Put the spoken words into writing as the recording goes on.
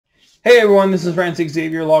Hey everyone, this is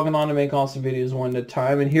Xavyer logging on to make awesome videos one at a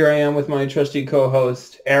time, and here I am with my trusty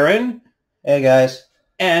co-host Aaron. Hey guys.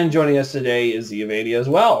 And joining us today is Xiavania as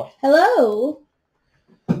well. Hello.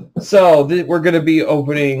 So we're going to be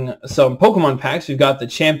opening some Pokemon packs. We've got the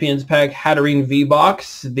Champions Pack Hatterene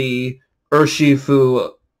V-Box, the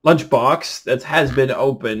Urshifu Lunchbox that has been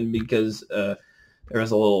opened because there was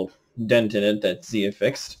a little dent in it that Zia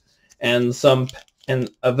fixed, and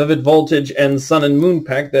a Vivid Voltage and Sun and Moon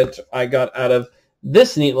pack that I got out of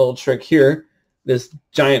this neat little trick here, this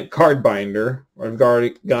giant card binder, where I've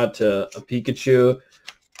already got a Pikachu,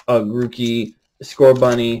 a Grookey, a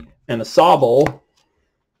Scorbunny, and a Sobble.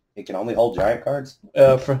 It can only hold giant cards?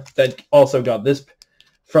 That also got this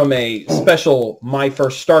from a special My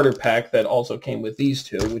First Starter pack that also came with these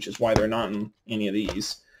two, which is why they're not in any of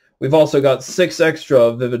these. We've also got 6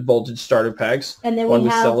 extra Vivid Voltage starter packs. And then we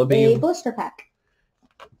have a blister pack.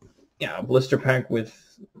 Yeah, a blister pack with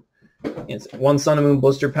one Sun and Moon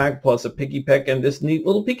blister pack plus a Piggy Peck and this neat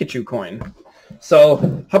little Pikachu coin. So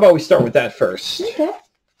how about we start with that first? Okay.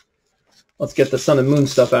 Let's get the Sun and Moon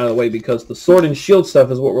stuff out of the way because the Sword and Shield stuff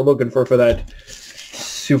is what we're looking for that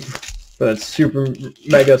super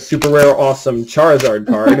mega super rare awesome Charizard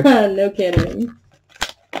card. No kidding.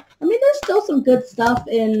 I mean, there's still some good stuff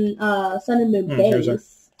in Sun and Moon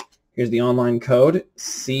base. Here's the online code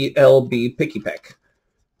CLB Piggy Peck.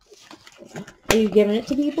 Are you giving it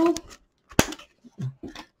to people?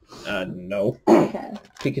 No. Okay.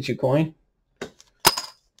 Pikachu coin.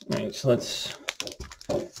 Alright, so let's...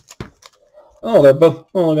 Oh, they're both...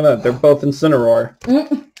 Oh, look at that. They're both Incineroar.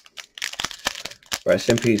 Rest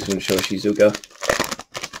in peace, Munsho Shizuka.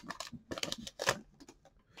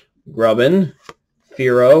 Grubbin,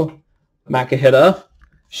 Fearow, Makahita,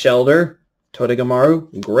 Shelder,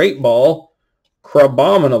 Totodemaru, Great Ball,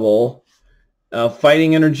 Crabominable,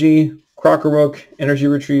 Fighting Energy, Crocorook, Energy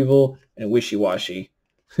Retrieval, and Wishy-Washy.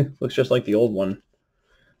 Looks just like the old one.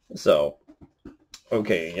 So,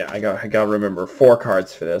 okay, yeah, I gotta remember 4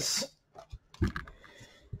 cards for this.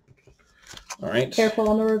 All right. Careful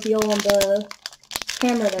on the reveal on the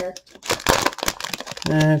camera there.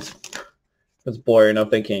 It's blurry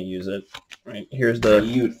enough they can't use it. All right, here's the...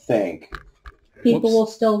 You'd think. People will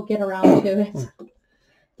still get around to it.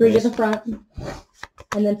 3 to the front,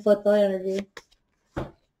 and then flip the energy.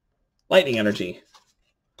 Lightning Energy.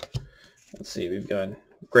 Let's see, we've got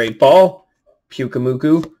Great Ball,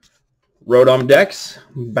 Pyukumuku, Rotom Dex,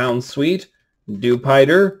 Bound Sweet,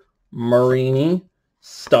 Dewpider, Marini,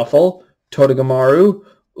 Stuffle, Totodemaru.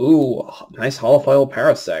 Ooh, nice Holofoil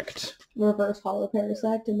Parasect. Reverse Holo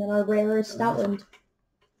Parasect, and then our rare is Stoutland.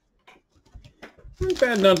 Not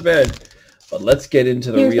bad, not bad. But let's get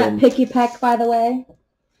into the Here's real... that Picky Peck, by the way.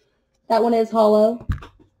 That one is hollow.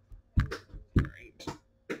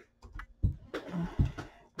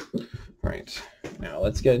 Right. Now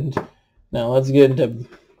let's get into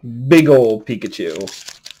big old Pikachu.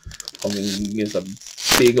 I mean, it's a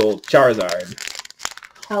big old Charizard.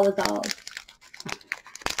 How is all?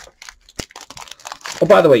 Oh,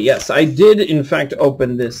 by the way, yes, I did in fact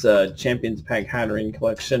open this Champions Pack Hatterene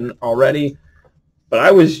collection already, but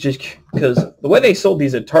I was just because the way they sold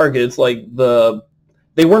these at Target, it's like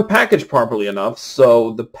they weren't packaged properly enough,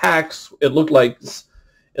 so the packs it looked like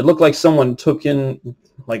someone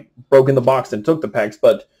broke in the box and took the packs,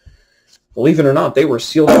 but believe it or not, they were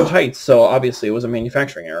sealed up tight, so obviously it was a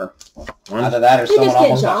manufacturing error. Either that or someone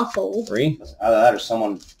almost got... 3. Either that or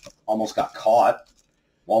someone almost got caught.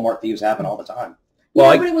 Walmart thieves happen all the time.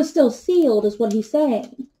 Well, yeah, but it was still sealed, is what he's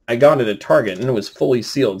saying. I got it at Target, and it was fully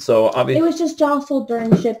sealed, so obviously... It was just jostled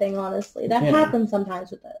during shipping, honestly. That happens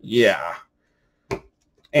sometimes with it. Yeah.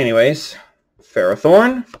 Anyways,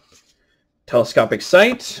 Ferrothorn, Telescopic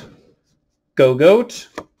Sight, Go-Goat,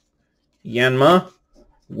 Yanma,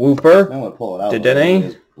 Wooper,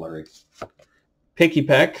 Dedenne, Picky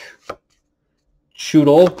Peck,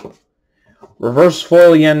 Choodle, Reverse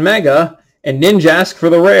Foil Yanmega, and Ninjask for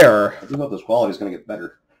the rare. I do hope this quality is going to get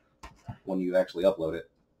better when you actually upload it,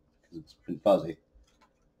 because it's been fuzzy.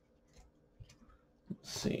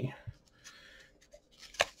 Let's see.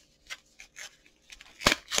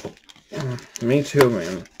 Me too,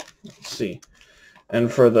 man. Let's see.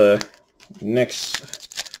 And for the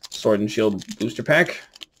next Sword and Shield booster pack,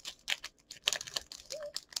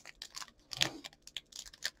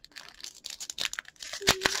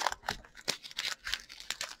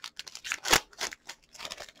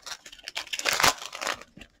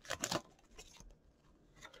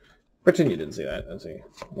 pretend you didn't see that. Let's see.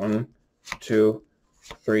 1, 2,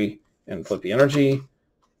 3, and flip the energy.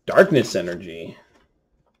 Darkness Energy.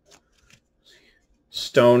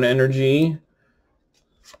 Stone Energy.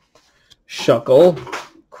 Shuckle.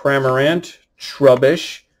 Cramorant,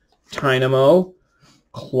 Trubbish, Tynamo,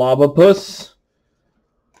 Clobopus.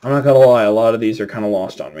 I'm not going to lie, a lot of these are kind of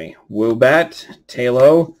lost on me. Woobat,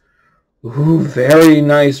 Talo. Ooh, very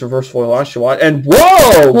nice reverse foil Oshawott. And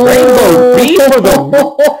whoa! Rainbow B for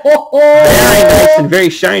the... Very nice and very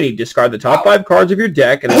shiny. Discard the top 5 cards of your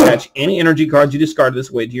deck and attach any energy cards you discard this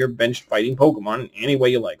way to your bench fighting Pokemon in any way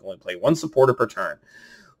you like. Only play 1 supporter per turn.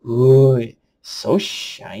 Ooh, so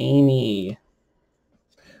shiny.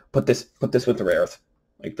 Put this with the rare,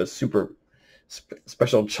 like the super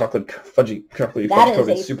special fudgy chocolate fudge coated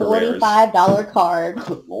super rares. That is a $45 card.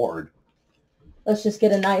 Good Lord. Let's just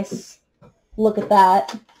get a nice look at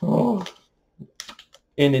that. Oh.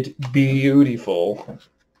 And it's beautiful.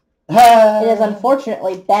 It is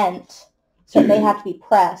unfortunately bent, so it may have to be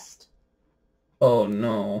pressed. Oh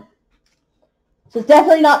no. So it's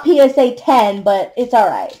definitely not PSA 10, but it's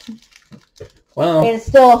alright. Well, it's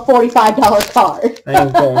still a $45 card. I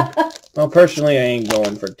ain't going. Well, personally, I ain't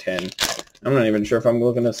going for 10. I'm not even sure if I'm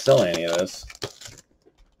looking to sell any of this,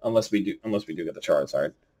 unless we do get the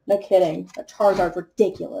Charizard. No kidding. The Charizard's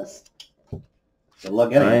ridiculous. Good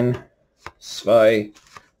luck getting it. 9,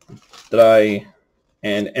 2, 3,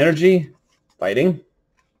 and energy fighting.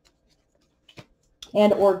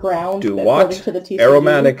 And or ground. Do what? To the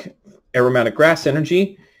TCG. Aromatic grass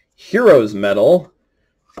energy. Heroes metal.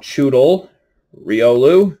 Choodle.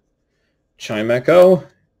 Riolu. Chimecho.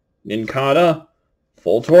 Nincada.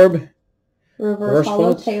 Voltorb. Reverse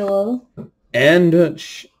Hollow Talo. And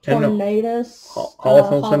Tornadus.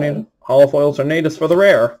 Holofoil Tornadus for the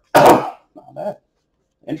rare. Not bad.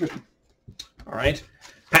 Interesting. All right.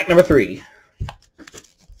 Pack number 3.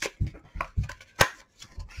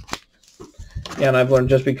 Yeah, and I've learned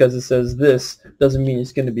just because it says this doesn't mean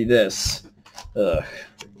it's going to be this. Ugh.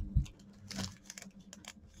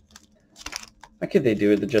 Why could they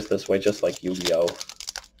do it just this way, just like Yu-Gi-Oh?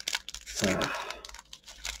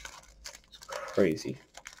 It's crazy.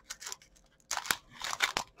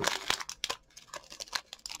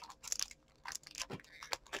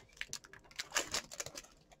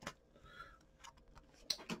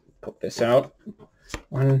 Put this out.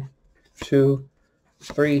 1, 2,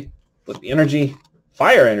 3. Flip the energy.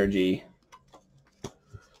 Fire energy.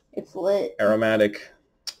 It's lit. Aromatic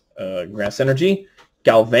grass energy.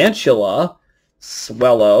 Galvantula.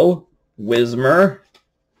 Swellow. Whismur.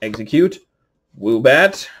 Execute.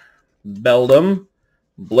 Woobat. Beldum.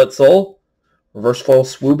 Blitzel. Reverse foil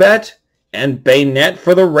Swoobat. And Bayonet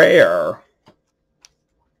for the rare.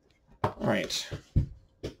 Alright.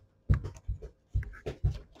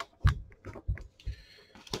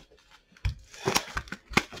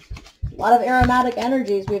 A lot of aromatic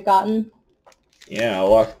energies we've gotten. Yeah, a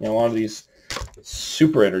lot of these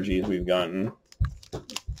super energies we've gotten.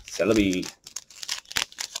 Celebi.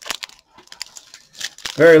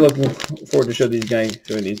 Very looking forward to showing these guys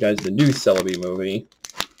the new Celebi movie.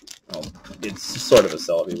 Oh, it's sort of a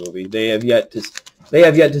Celebi movie. They have yet to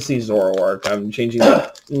see Zoroark. I'm changing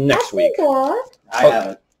that next week. Zoroark. I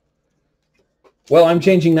haven't. Well, I'm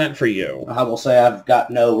changing that for you. I will say I've got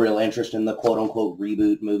no real interest in the quote-unquote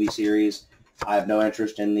reboot movie series. I have no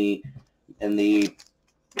interest in the 3D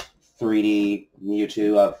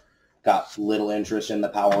Mewtwo. I've got little interest in the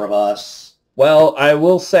Power of Us. Well, I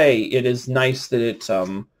will say it is nice that it,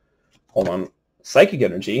 hold on, Psychic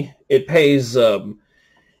Energy, it pays,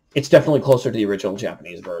 it's definitely closer to the original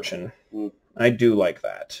Japanese version. Mm. I do like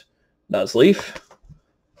that. Nuzleaf,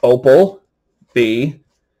 Opal, Bee,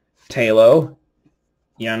 Talo,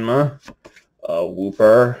 Yanma,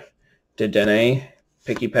 Wooper, Dedenne,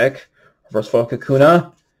 Pikipek, Reverse Foil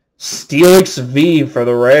Kakuna, Steelix V for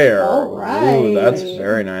the rare. All right. Ooh, that's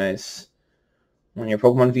very nice. When your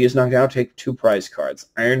Pokemon V is knocked out, take 2 prize cards.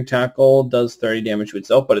 Iron Tackle does 30 damage to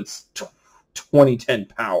itself, but it's 2010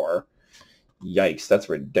 power. Yikes, that's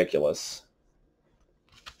ridiculous.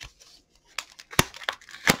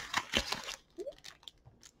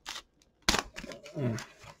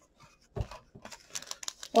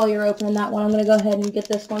 While you're opening that one, I'm going to go ahead and get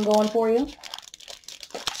this one going for you.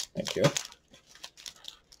 Thank you.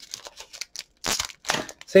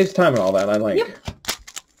 Saves time and all that, I like. Yep.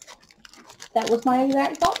 That was my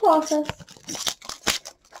exact thought process.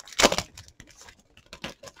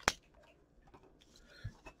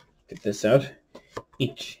 Get this out.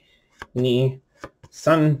 Each, knee,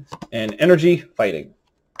 sun, and energy fighting.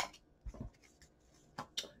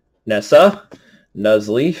 Nessa,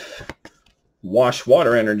 Nuzleaf, Wash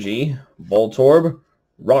Water Energy, Voltorb,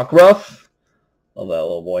 Rockruff, love that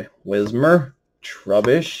little boy, Whismur,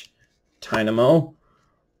 Trubbish, Tynamo,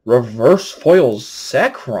 Reverse Foils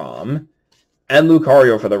Zekrom, and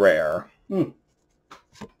Lucario for the rare.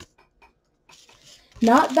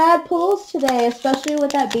 Not bad pulls today, especially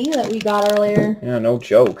with that B that we got earlier. Yeah, no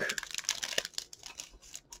joke.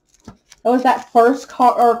 That was that first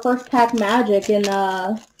pack magic in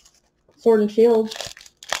Sword and Shield.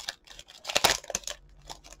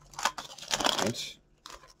 Right.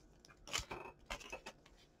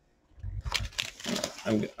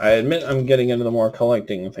 I admit I'm getting into the more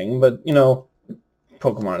collecting thing, but you know,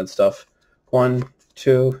 Pokemon and stuff. 1,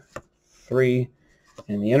 2, 3,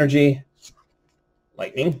 and the energy.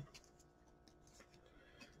 Lightning.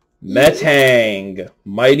 Metang,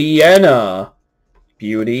 Mightyena,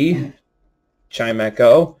 Beauty,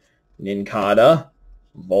 Chimecho, Nincada,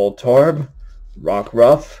 Voltorb,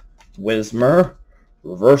 Rockruff, Whismur,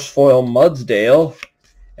 Reverse Foil Mudsdale,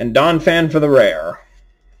 and Donphan for the rare.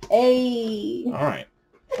 Hey. Alright.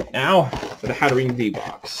 Now for the Hatterene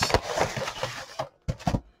V-Box.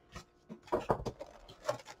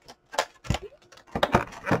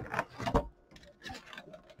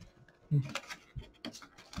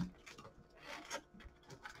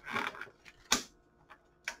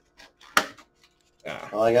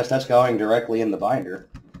 Well, I guess that's going directly in the binder.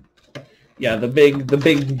 Yeah, the big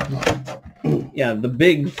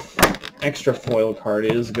extra foil card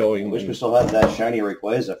is going. Wish we still had that shiny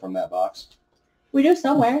Rayquaza from that box. We do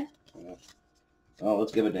somewhere. Yeah. Oh,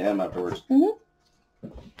 let's give it to him afterwards.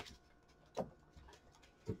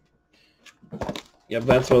 Yep,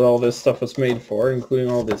 that's what all this stuff was made for,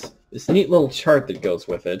 including all this neat little chart that goes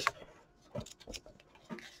with it.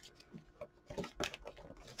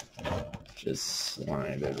 Just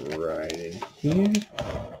slide it right in here.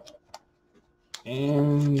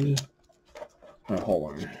 And oh,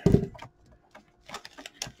 hold on.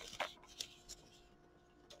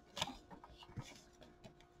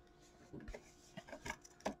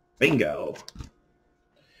 Bingo.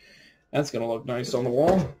 That's gonna look nice on the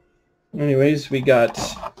wall. Anyways, we got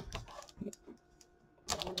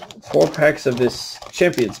 4 packs of this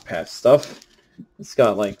Champions Pass stuff. It's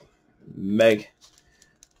got like mega.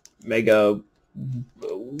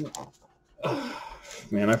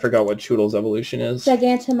 Man, I forgot what Choodle's evolution is.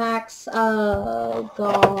 Gigantamax.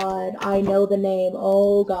 God, I know the name.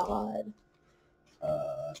 Oh God.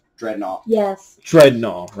 Dreadnought. Yes.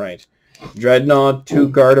 Dreadnought, right? Dreadnought, 2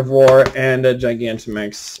 Gardevoir, and a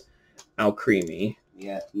Gigantamax Alcremie.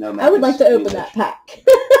 Yeah, no. I would like to open that pack.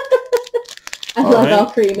 I love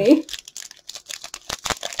Alcremie.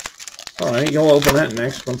 All right, you'll open that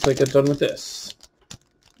next once I get done with this.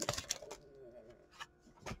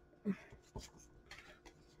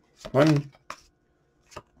 One,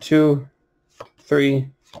 2, 3.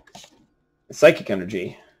 Psychic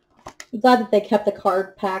Energy. I'm glad that they kept the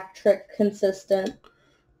card pack trick consistent.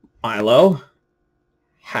 Milo,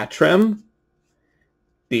 Hattrem,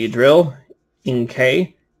 Beedrill,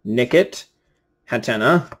 Inkay, Nickit,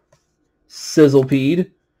 Hatena,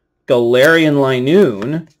 Sizzlipede, Galarian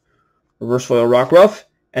Linoon, Reverse Foil Rockruff,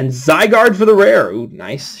 and Zygarde for the rare. Ooh,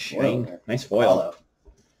 nice shine. Whoa. Nice foil.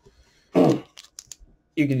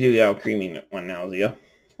 You can do the Alcremie one now, Zia.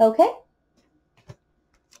 Okay.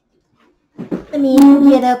 Let me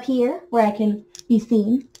get up here where I can be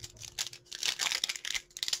seen.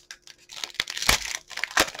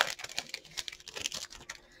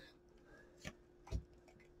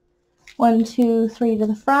 One, 2, 3 to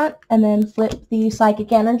the front, and then flip the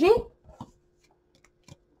Psychic Energy.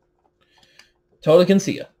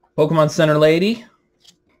 Totoconsia, Pokemon Center Lady,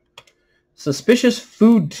 Suspicious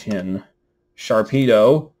Food Tin,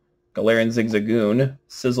 Sharpedo, Galarian Zigzagoon,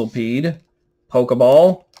 Sizzlipede,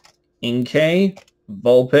 Pokeball, Inkay,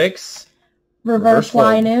 Vulpix, Reverse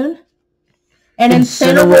Linoon, and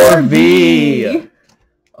Incineroar V.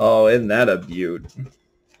 Oh, isn't that a beaut?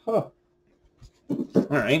 Huh. All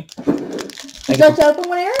right. Would you like to open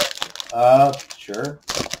one, Aaron? Sure.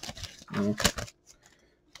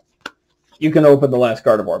 You can open the last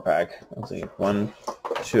Gardevoir pack. Let's see. 1,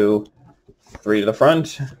 2, 3 to the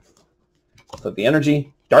front. Flip the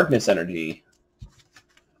energy. Darkness Energy.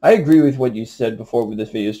 I agree with what you said before this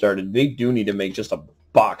video started. They do need to make just a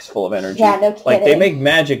box full of energy. Yeah, no kidding. Like, they make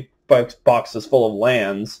magic boxes full of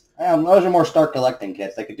lands. Those are more start collecting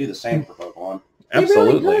kits. They could do the same for Pokemon.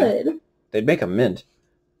 Absolutely. They really could. They'd make a mint.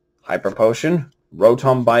 Hyper Potion,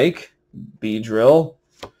 Rotom Bike, Beedrill,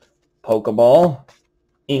 Pokeball,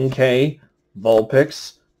 Inkay,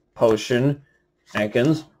 Vulpix, Potion,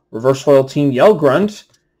 Ekans, Reverse Foil Team Yell Grunt,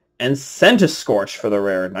 and Centiskorch for the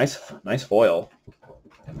rare. Nice foil.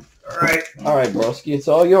 All right, broski, it's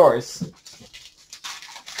all yours.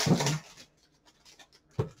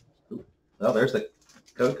 Oh, there's the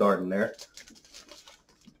code card in there.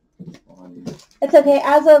 It's okay.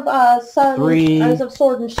 As of Three. as of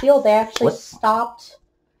Sword and Shield, they actually What? stopped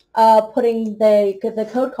putting the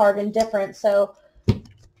code card in different. So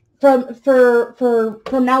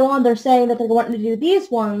from now on, they're saying that they're wanting to do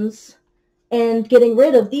these ones and getting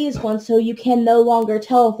rid of these ones, so you can no longer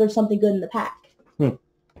tell if there's something good in the pack.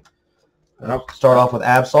 I'll start off with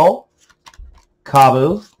Absol,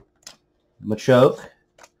 Kabu, Machoke,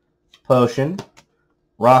 Potion,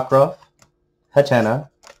 Rockruff, Hatena,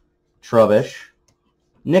 Trubbish,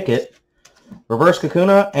 Nickit, Reverse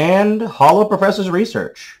Kakuna, and Hollow Professor's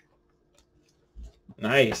Research.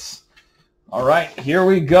 Nice. All right, here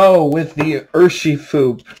we go with the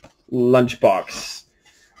Urshifu lunchbox.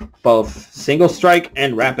 Both Single Strike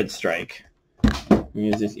and Rapid Strike.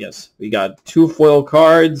 Yes, we got 2 foil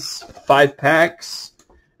cards, 5 packs,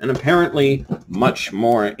 and apparently much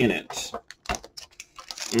more in it.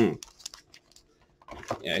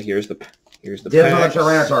 Yeah, here's the packs.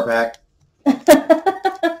 Tyranitar pack.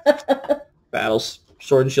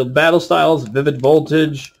 Sword and Shield Battle Styles, Vivid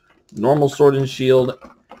Voltage, normal Sword and Shield,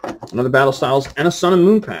 another Battle Styles, and a Sun and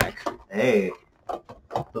Moon pack. Hey,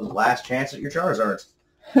 the last chance at your Charizards.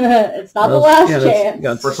 It's not the last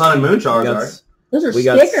chance. For Sun and Moon Charizards. Those are we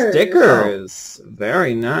stickers. Got stickers.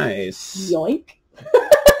 Very nice. Yoink.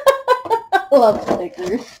 I love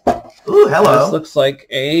stickers. Ooh, hello. This looks like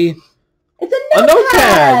it's a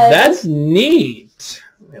notepad. That's neat.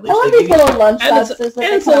 I love these little lunch boxes that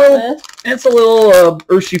they come with. And it's a little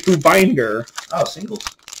Urshifu binder. Oh, single.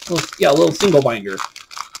 Yeah, a little single binder.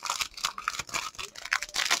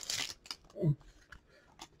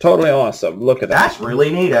 Totally awesome. Look at that. That's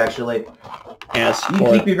really neat, actually. You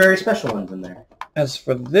can keep your very special ones in there. As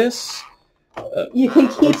for this... you can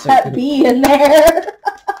keep that bee in there.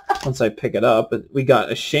 Once I pick it up, we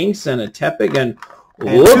got a Shinx and a Tepig, and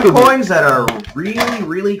look 2 coins that are really,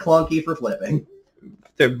 really clunky for flipping.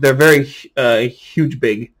 They're very huge,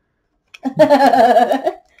 big.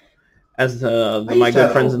 As my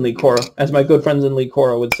good friends in Lee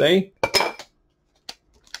Cora would say.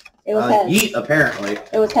 It was heads. Yeet, apparently.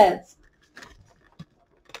 It was heads.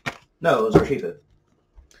 No, it was Urshifu.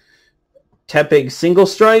 Tepig Single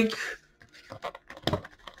Strike.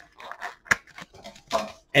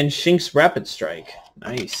 And Shinx Rapid Strike.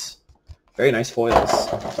 Nice. Very nice foils.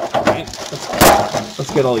 Right,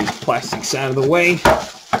 let's get all these plastics out of the way.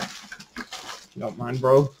 If you don't mind,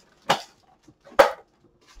 bro.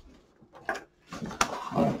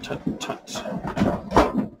 Tut.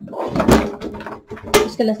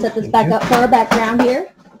 Just going to set this back up for our background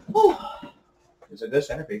here. It's a good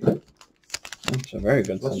centerpiece. It's a very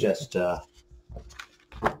good Let's just, yeah,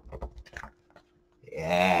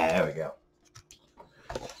 there we go.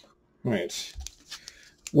 Right.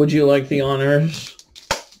 Would you like the honors?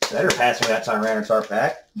 Better pass me that Tyranitar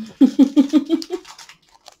pack.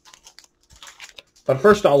 But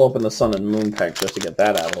first I'll open the Sun and Moon pack just to get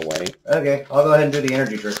that out of the way. Okay, I'll go ahead and do the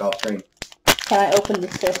energy trick off screen. Can I open the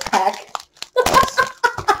Sif pack?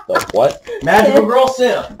 The what? Magical Girl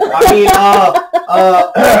Sif. I mean,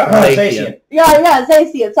 Zacian. Yeah,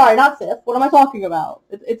 Zacian. Sorry, not Sif. What am I talking about?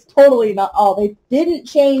 It's totally not... Oh, they didn't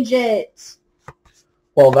change it.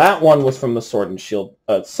 Well, that one was from the Sword and Shield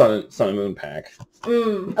Sun and Moon pack.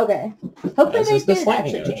 Okay. Hopefully they did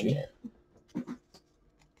actually change it.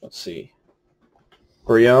 Let's see.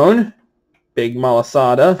 Brion, Big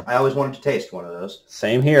Malasada. I always wanted to taste one of those.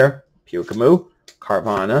 Same here. Pukamu,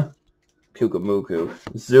 Carvana, Pukamuku,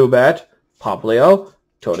 Zubat, Poplio,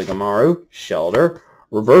 Totodemaru, Shelter,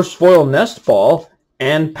 Reverse Foil Nest Ball,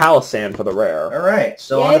 and Palisand for the rare. All right,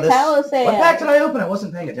 so Yay, on to this. Palisand. What pack did I open? I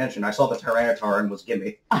wasn't paying attention. I saw the Tyranitar and was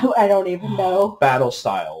gimme. I don't even know. Battle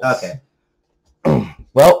Styles. Okay.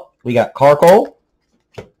 Well, we got Carkol,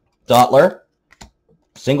 Dottler,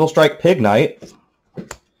 Single Strike Pignite,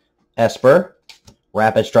 Esper,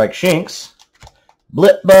 Rapid Strike Shinx,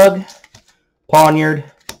 Blipbug, Pawniard,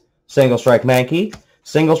 Single Strike Mankey,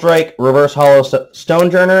 Single Strike Reverse Hollow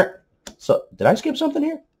Stonejourner. So, did I skip something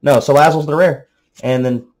here? No, Salazzle's the rare. And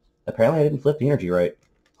then, apparently I didn't flip the energy right.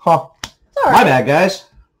 Huh. Right. My bad, guys.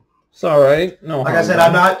 It's alright. No, like I said,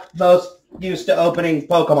 I'm not most used to opening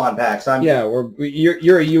Pokemon packs. Yeah,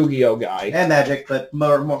 you're a Yu-Gi-Oh guy. And Magic, but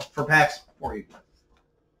more for packs for you.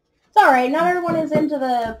 It's alright. Not everyone is into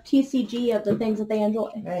the TCG of the things that they enjoy.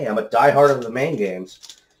 Hey, I'm a diehard of the main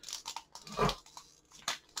games.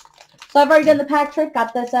 So I've already done the pack trick.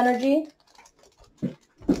 Got this energy.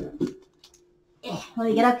 Let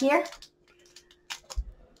me get up here.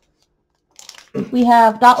 We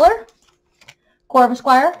have Dottler,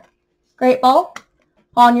 Corvisquire, Great Ball,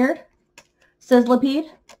 Pawniard, Sizzlipede,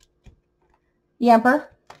 Yamper,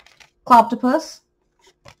 Cloptopus,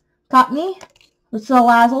 Cottony,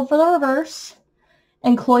 Salazzle for the reverse,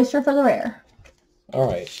 and Cloyster for the rare.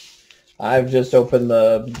 Alright. I've just opened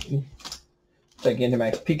the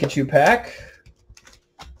Gigantamax Pikachu pack.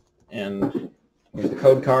 And here's the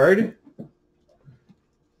code card.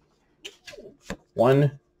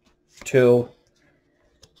 1, 2,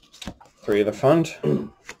 3 of the front.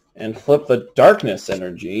 And flip the darkness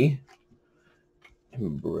energy.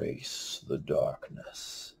 Embrace the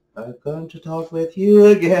darkness. I'm going to talk with you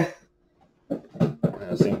again. I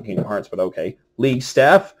was thinking Kingdom Hearts, but okay. League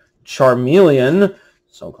Staff, Charmeleon,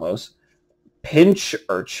 so close. Pinch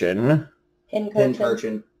Urchin.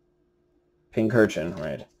 Pincurchin. Pink Urchin,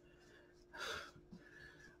 right.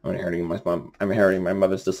 I'm inheriting my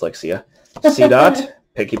mother's dyslexia. Seedot,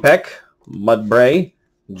 Picky Peck, Mudbray,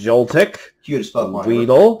 Joltik,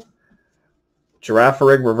 Weedle,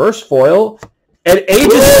 Girafarig Reverse Foil, and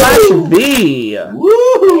Aegis/V!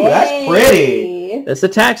 Woo! That's pretty! This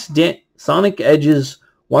attacks Sonic Edge's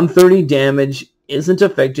 130 damage, isn't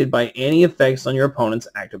affected by any effects on your opponent's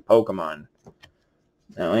active Pokemon.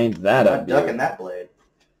 Now ain't that I'm ducking that blade.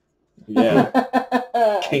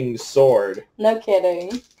 Yeah. King's Sword. No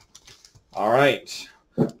kidding. Alright.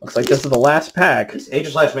 Looks like this is the last pack. This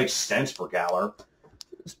Aegis makes sense for Galar.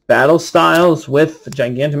 Battle Styles with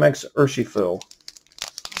Gigantamax Urshifu.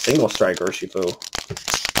 Single Strike Urshifu.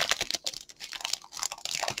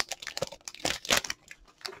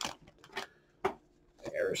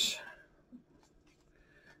 There's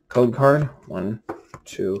code card. 1,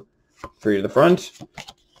 2, 3 to the front.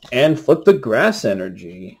 And flip the grass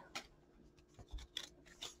energy.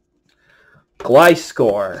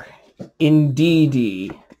 Gliscor.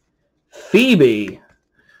 Indeedee. Phoebe.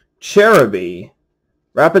 Cherubi.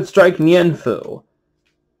 Rapid Strike Nienfu.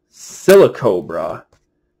 Silicobra.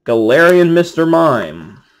 Galarian Mr.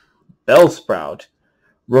 Mime. Bellsprout.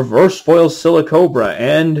 Reverse Foil Silicobra.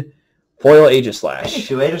 And Foil Aegislash. Hey,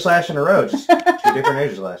 2 Aegislash in a row. Just 2 different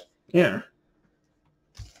Aegislash. Yeah.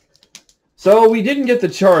 So we didn't get the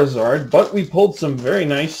Charizard, but we pulled some very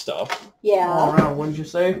nice stuff. Yeah. All around, wouldn't you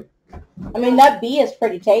say? I mean, that bee is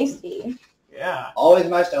pretty tasty. Yeah. Always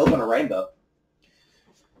nice to open a rainbow.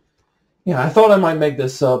 Yeah, I thought I might make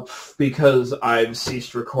this up because I've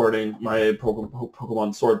ceased recording my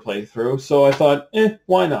Pokemon Sword playthrough, so I thought,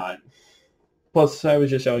 why not? Plus, I was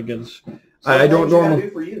just out against... I don't normally...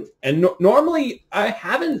 For you. And normally,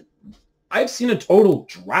 I've seen a total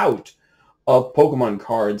drought of Pokemon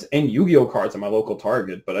cards and Yu-Gi-Oh cards at my local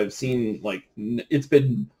Target, but I've seen, like, it's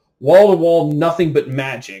been wall-to-wall, nothing but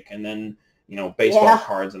Magic, and then, you know, baseball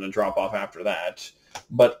cards and a drop-off after that.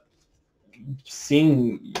 But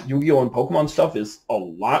seeing Yu-Gi-Oh and Pokemon stuff is a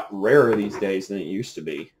lot rarer these days than it used to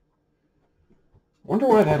be. Wonder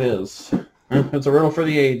why that is. It's a riddle for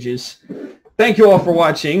the ages. Thank you all for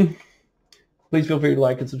watching. Please feel free to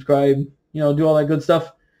like and subscribe. You know, do all that good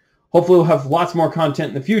stuff. Hopefully we'll have lots more content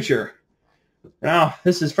in the future. Now,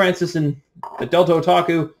 this is Francis and the Delta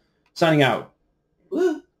Otaku signing out.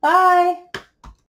 Bye.